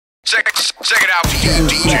Check it out,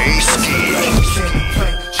 DJ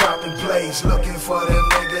SKEE. Chopping blades, looking for them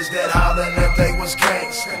niggas that hollering if they was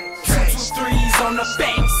gangsters. 2-3s on the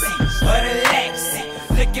backseat of the Lexus,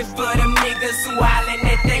 looking for them niggas who hollering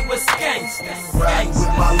that they was gangsters. Riding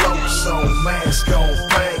with my locs on, mask on,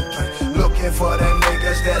 banking, looking for them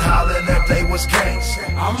niggas that hollering if they was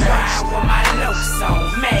gangsters. I'm riding with my locs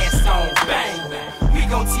on, mask on, bang. We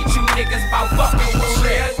gon' teach you niggas about fucking with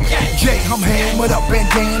real gangsters. Yeah, I'm hammered up and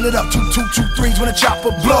damn it up. 2-2-2-3s when a chopper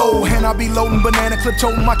blow. And I be loading banana clip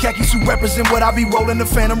toting my khaki suit represent what I be rolling. The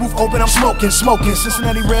phantom roof open, I'm smoking.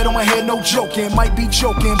 Cincinnati red on my head, no joking. Might be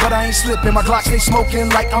choking, but I ain't slipping. My Glock stay smoking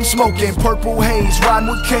like I'm smoking. Purple haze, riding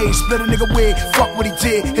with K. Split a nigga wig, fuck what he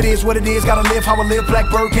did. It is what it is, gotta live how I live.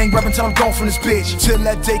 Blackbird gang rapping till I'm gone from this bitch. Till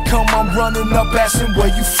that day come, I'm running up asking where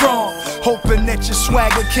you from. Hoping that your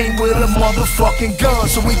swagger came with a motherfucking gun,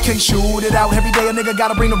 so we can shoot it out. Every day a nigga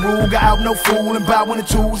gotta bring the Ruger out, no fooling about when the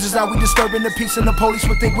tools is out. We disturbing the peace and the police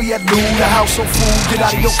would think we had looted the house. So fool, get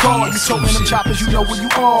out of your car. You toting them choppers, you know where you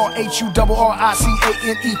are.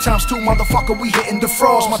 HURRICANE times 2, motherfucker, we hitting the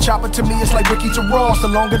frost. My chopper to me is like Ricky to Ross. The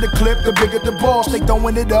longer the clip, the bigger the boss. They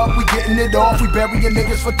throwing it up, we getting it off. We burying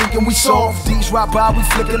niggas for thinking we soft. These ride by, we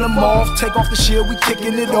flicking them off. Take off the shield, we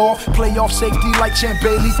kicking it off. Play off safety like Champ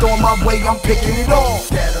Bailey. Throwing my way, I'm picking it off.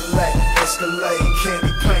 Cadillac, Escalade,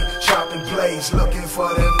 candy paint, chopping blades, looking for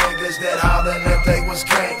them niggas that hollering if they was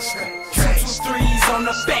gangsters. 2-3s on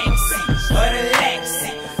the backseat of the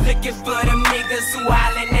Lexus, looking for them niggas who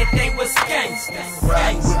hollering that they was gangsters.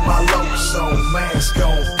 Riding with my locs on, mask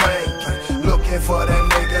on, banking, looking for them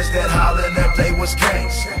niggas that hollering if they was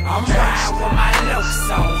gangsters. I'm riding with my locs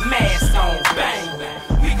on, mask on, bang.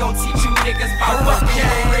 We gon' teach you niggas about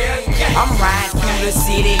fucking real gangsters. I'm riding through the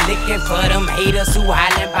city looking for them haters who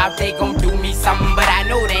hollering about they gon' do me something, but I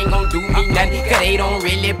know they ain't gon' do me nothing, cause they don't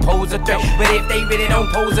really pose a threat. But if they really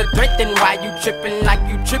don't pose a threat, then why you tripping like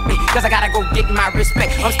you tripping? Cause I gotta go get my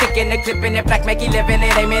respect. I'm sticking the clip in that black Mac 11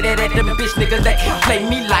 and aiming it at them bitch niggas that play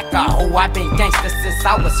me like a hoe. I've been gangster since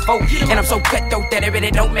I was 4, and I'm so cutthroat that it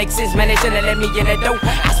really don't make sense. Man, they should've let me in the door.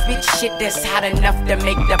 I spit shit that's hot enough to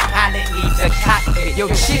make the pilot leave the cockpit. Yo,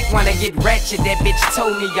 chick wanna get ratchet, that bitch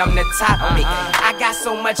told me I'm the top of it. I got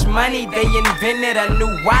so much money, they invented a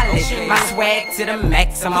new wallet. My swag to the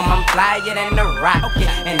maximum, I'm flyer than the rock.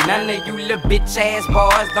 And none of you little bitch ass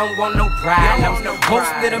boys don't want no problems.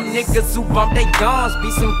 Most of them niggas who bump they guns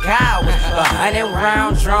be some cowards. 100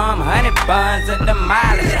 round drum, 100 buns at the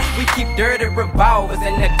mileage. We keep dirty revolvers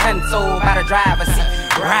in the console by the driver's seat.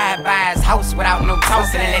 Ride by his house without no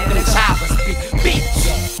talking and let them choppers speak.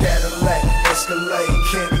 Bitch. Cadillac, Escalade,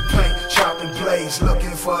 candy paint, chopping blades,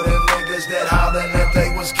 looking for them niggas that hollering if they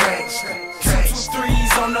was gangsters.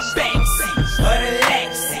 2-3s on the backseat of the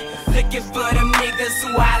Lexus, looking for them niggas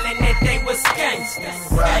who hollering that they was gangsters.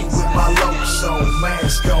 Riding with my locs on,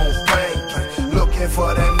 mask on, banking, looking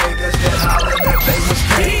for them niggas that hollering if they was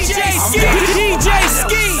gangsters. DJ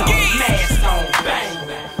SKEE, mask on, bang.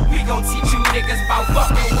 We gon' teach you niggas about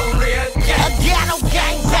fucking with real gangsters. A ghetto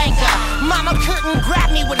gangbanger, mama couldn't grab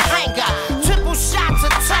me with hanger. Triple shots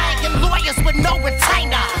of tank and lawyers with no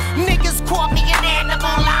retainer. Niggas caught me an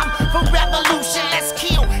animal, I'm for revolution. Let's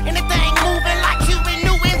kill anything moving like Huey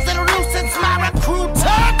Newton's and Lucent's. My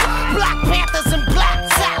recruiter, Black Panthers and Black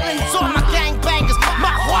Talons. All my gangbangers,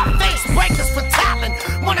 my heart face breakers for talent.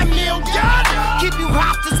 1 million, keep you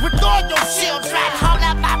hostage with all your children. Hold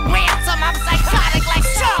up my ransom, I'm psychotic like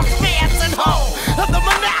Charles Manson. Home of the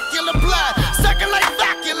monocular blood, circulate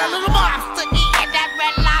vacular, little monster eating that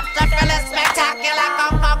red lobster, feeling spectacular.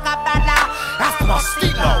 Go fuck up that now. That's my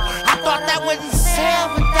stilo. I thought that wouldn't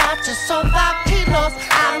sell without you. So 5 kilos,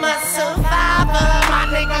 I'm a survivor. My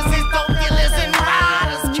niggas is dope dealers and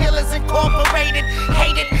riders, killers incorporated,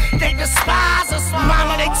 hated, they despise us.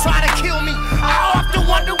 Mama, they try to kill me. I often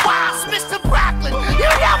wonder why. Mr. Brooklyn, you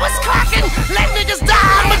know what's cracking. Let niggas die.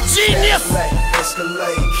 I'm a genius.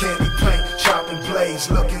 Escalade, candy paint, chopping blades,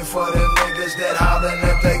 looking for them niggas that hollering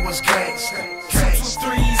if they was gangsters.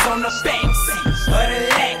 2-3s on the backseat of the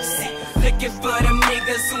Lexus, looking for them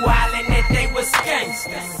niggas who hollering that they was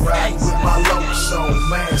gangsters. Riding with my locs on,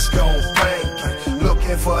 mask on, banking,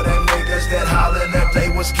 looking for them niggas that hollering if they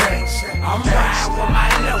was gangsters. I'm riding with my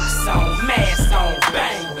locs on, mask on,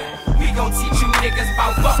 bang. We gon' teach you niggas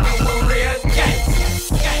about fucking with real gangsters.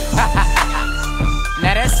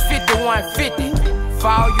 Now that's 5150 for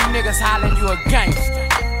all you niggas hollering you a gangster.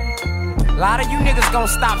 A lot of you niggas gon'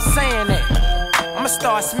 stop saying that. I'ma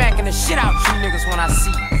start smacking the shit out you niggas when I see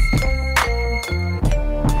you.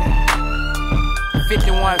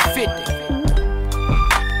 5150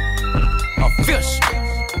 official,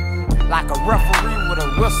 like a referee with a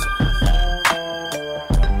whistle.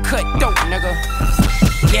 cut dope, nigga.